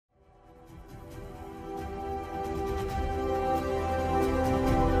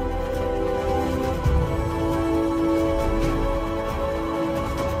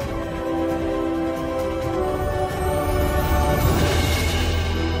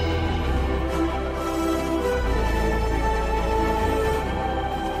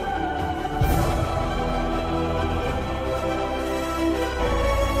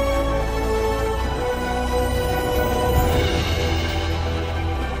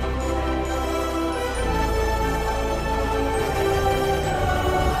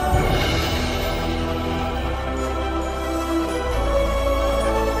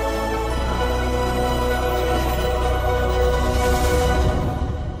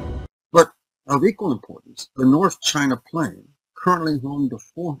Of equal importance, the North China Plain, currently home to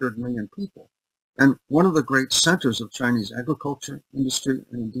 400 million people, and one of the great centers of Chinese agriculture, industry,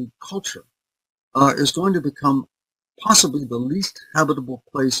 and indeed culture, is going to become possibly the least habitable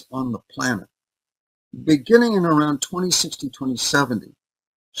place on the planet. Beginning in around 2060, 2070,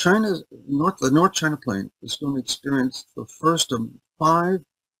 the North China Plain is going to experience the first of 5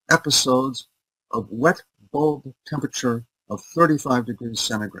 episodes of wet bulb temperature of 35 degrees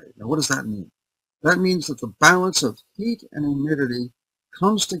centigrade. Now, what does that mean? That means that the balance of heat and humidity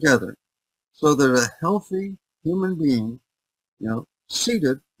comes together so that a healthy human being,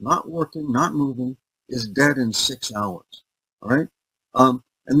 seated, not working, not moving, is dead in 6 hours. All right?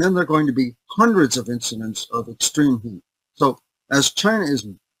 And then there are going to be hundreds of incidents of extreme heat. So as China is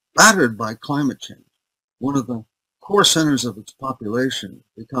battered by climate change, one of the core centers of its population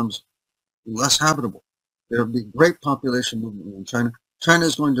becomes less habitable. There will be great population movement in China. China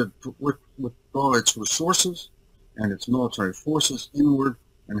is going to withdraw its resources and its military forces inward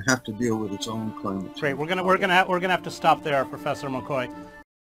and have to deal with its own climate change. Great. We're gonna have to stop there, Professor McCoy.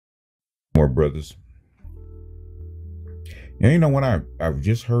 More brothers. And when I've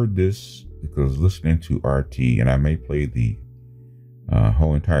just heard this because listening to RT, and I may play the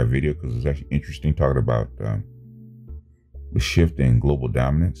whole entire video because it's actually interesting talking about the shift in global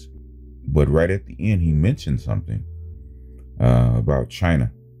dominance. But right at the end, he mentioned something about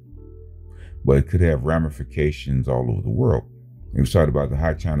China, but it could have ramifications all over the world. He was talking about the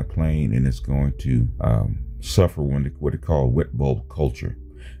High China Plain, and it's going to suffer what they call wet bulb culture.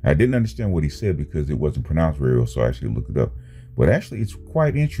 I didn't understand what he said because it wasn't pronounced very well, so I actually looked it up. But actually, it's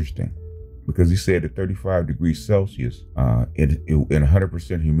quite interesting because he said at 35 degrees Celsius, in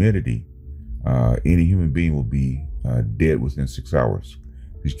 100% humidity, any human being will be dead within 6 hours.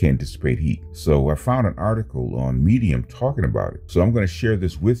 You can't dissipate heat. So I found an article on Medium talking about it. So I'm going to share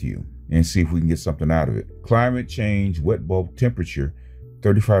this with you and see if we can get something out of it. Climate change, wet bulb temperature,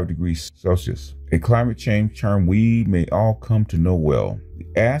 35 degrees Celsius. A climate change term we may all come to know well. The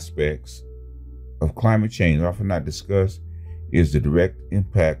aspects of climate change often not discussed is the direct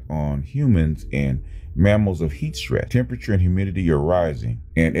impact on humans and mammals of heat stress. Temperature and humidity are rising,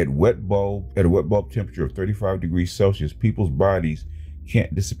 and at a wet bulb temperature of 35 degrees Celsius, people's bodies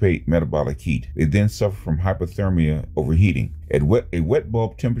can't dissipate metabolic heat. They then suffer from hypothermia, overheating. A wet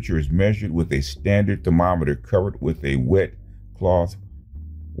bulb temperature is measured with a standard thermometer covered with a wet cloth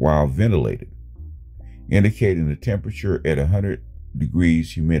while ventilated, indicating the temperature at 100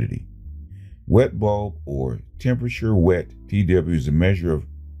 degrees humidity. Wet bulb or temperature wet, TW, is a measure of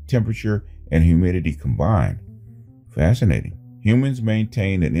temperature and humidity combined. Fascinating. Humans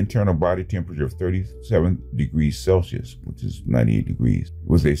maintain an internal body temperature of 37 degrees Celsius, which is 98 degrees,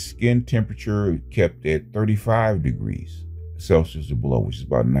 with a skin temperature kept at 35 degrees Celsius or below, which is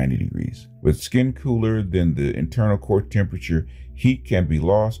about 90 degrees. With skin cooler than the internal core temperature, heat can be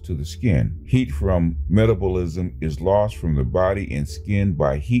lost to the skin. Heat from metabolism is lost from the body and skin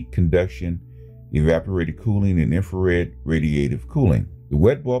by heat conduction, evaporated cooling, and infrared radiative cooling. The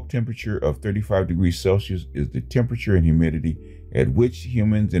wet bulb temperature of 35 degrees Celsius is the temperature and humidity at which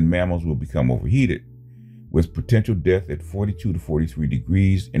humans and mammals will become overheated, with potential death at 42 to 43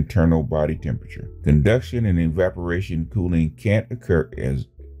 degrees internal body temperature. Conduction and evaporation cooling can't occur as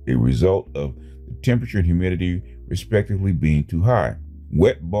a result of the temperature and humidity respectively being too high.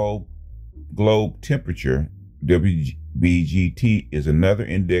 Wet bulb globe temperature, WBGT, is another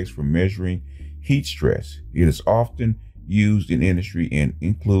index for measuring heat stress. It is often used in industry and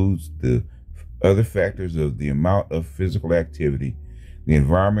includes the other factors of the amount of physical activity, the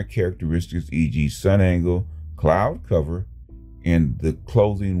environment characteristics, e.g. sun angle, cloud cover, and the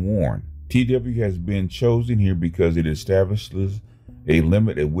clothing worn. TW has been chosen here because it establishes a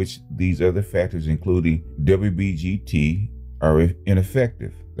limit at which these other factors, including WBGT, are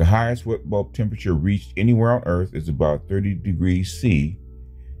ineffective. The highest wet bulb temperature reached anywhere on Earth is about 30 degrees C.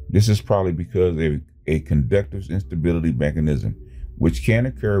 This is probably because of a conductive instability mechanism, which can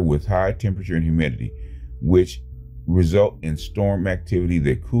occur with high temperature and humidity, which result in storm activity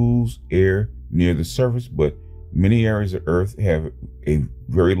that cools air near the surface, but many areas of Earth have a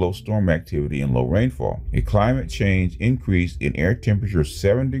very low storm activity and low rainfall. A climate change increase in air temperature of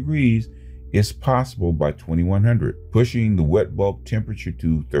 7 degrees is possible by 2100, pushing the wet bulb temperature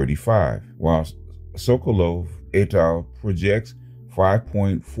to 35, while Sokolov et al. Projects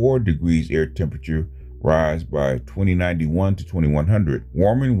 5.4 degrees air temperature rise by 2091 to 2100.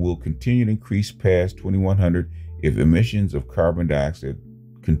 Warming will continue to increase past 2100 if emissions of carbon dioxide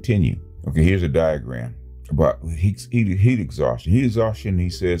continue. Okay, here's a diagram about heat exhaustion. Heat exhaustion, he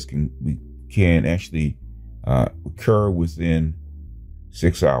says, can actually occur within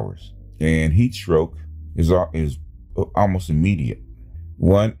 6 hours. and heat stroke is almost immediate.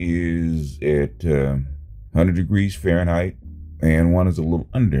 One is at 100 degrees Fahrenheit, and one is a little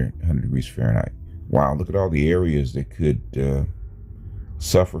under 100 degrees Fahrenheit. Wow, look at all the areas that could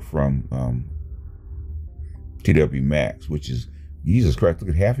suffer from TW max, which is, Jesus Christ,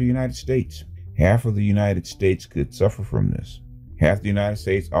 look at half of the United States. Half of the United States could suffer from this. Half the United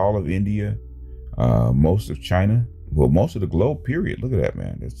States, all of India, most of China, well, most of the globe, period. Look at that,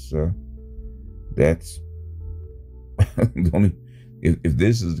 man. That's the only, if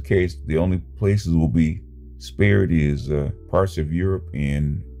this is the case, the only places will be spared is parts of Europe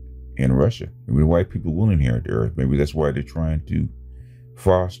and Russia. Maybe the white people will inherit the earth. Maybe that's why they're trying to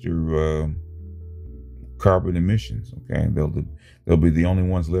foster carbon emissions. Okay, they'll be the only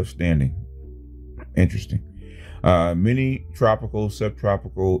ones left standing. Interesting. Many tropical,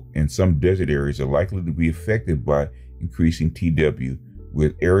 subtropical, and some desert areas are likely to be affected by increasing TW,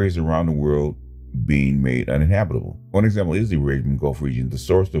 with areas around the world being made uninhabitable. One example is the Arabian Gulf region, the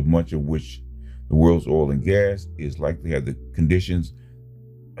source of much of which the world's oil and gas is likely to have the conditions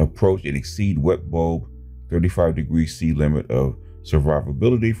approach and exceed wet bulb 35 degrees C limit of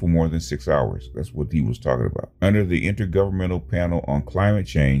survivability for more than 6 hours. That's what he was talking about. Under the Intergovernmental Panel on Climate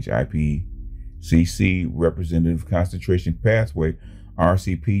Change, IPCC Representative Concentration Pathway,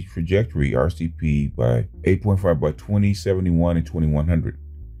 RCP trajectory, RCP by 8.5 by 2071 and 2100.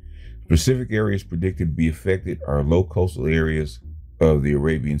 Specific areas predicted to be affected are low coastal areas of the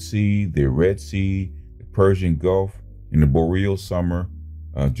Arabian Sea, the Red Sea, the Persian Gulf. In the boreal summer,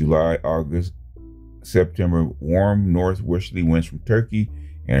 July, August, September, warm northwesterly winds from Turkey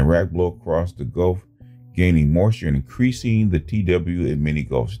and Iraq blow across the Gulf, gaining moisture and increasing the TW in many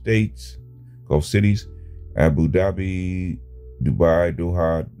Gulf cities, Abu Dhabi, Dubai,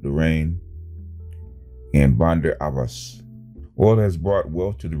 Doha, Bahrain, and Bandar Abbas. Oil has brought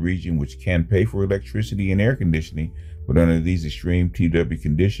wealth to the region, which can pay for electricity and air conditioning, but under these extreme TW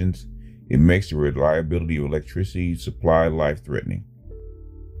conditions, it makes the reliability of electricity supply life-threatening.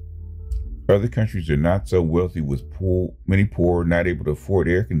 Other countries are not so wealthy, with many poor not able to afford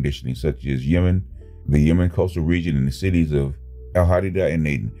air conditioning, such as Yemen, the Yemen coastal region, and the cities of Al Hadida and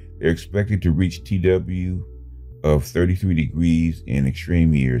Aden. They're expected to reach TW of 33 degrees in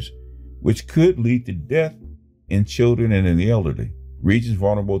extreme years, which could lead to death in children and in the elderly. Regions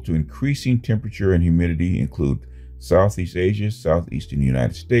vulnerable to increasing temperature and humidity include Southeast Asia, southeastern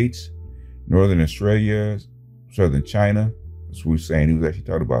United States, Northern Australia, Southern China. That's what we're saying. He was actually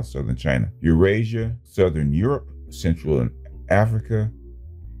talking about Southern China, Eurasia, Southern Europe, Central Africa,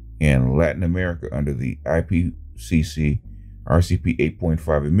 and Latin America under the IPCC RCP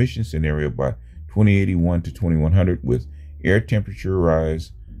 8.5 emission scenario by 2081 to 2100, with air temperature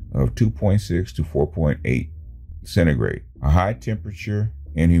rise of 2.6 to 4.8 centigrade. A high temperature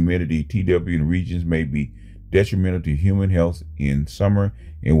and humidity TW in regions may be detrimental to human health in summer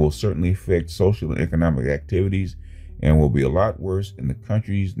and will certainly affect social and economic activities, and will be a lot worse in the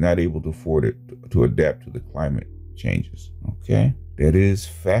countries not able to afford it to adapt to the climate changes. Okay, that is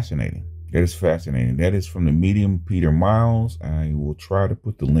fascinating. That is fascinating. That is from the Medium, Peter Miles. I will try to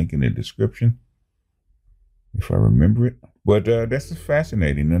put the link in the description if I remember it. But that's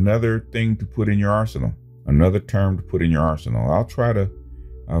fascinating. Another thing to put in your arsenal. Another term to put in your arsenal. I'll try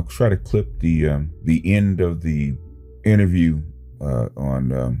to clip the end of the interview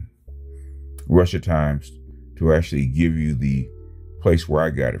on Russia Times to actually give you the place where I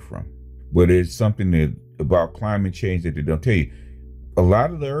got it from. But it's something that about climate change that they don't tell you. A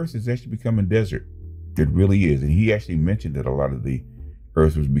lot of the earth is actually becoming desert. It really is. And he actually mentioned that a lot of the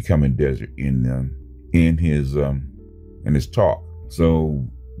earth was becoming desert in his talk. So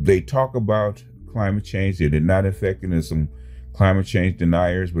they talk about climate change. They're not affecting. There's some climate change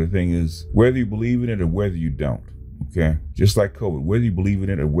deniers, but the thing is, whether you believe in it or whether you don't, okay? Just like COVID, whether you believe in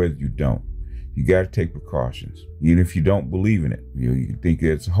it or whether you don't, you got to take precautions. Even if you don't believe in it, you can think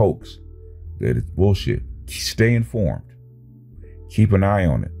it's a hoax, that it's bullshit. Stay informed. Keep an eye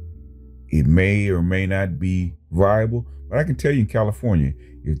on it. It may or may not be viable, but I can tell you in California,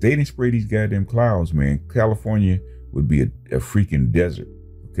 if they didn't spray these goddamn clouds, man, California would be a freaking desert,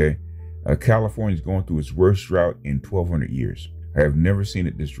 okay? California's going through its worst drought in 1,200 years. I have never seen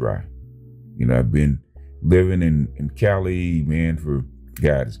it this dry. You know, I've been living in Cali, man, for,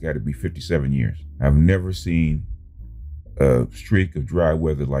 God, it's got to be 57 years. I've never seen a streak of dry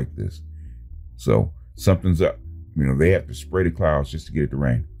weather like this. So something's up. You know, they have to spray the clouds just to get it to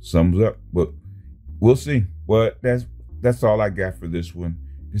rain. Something's up, but we'll see. But that's all I got for this one.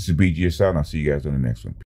 This is BGS out, and I'll see you guys on the next one.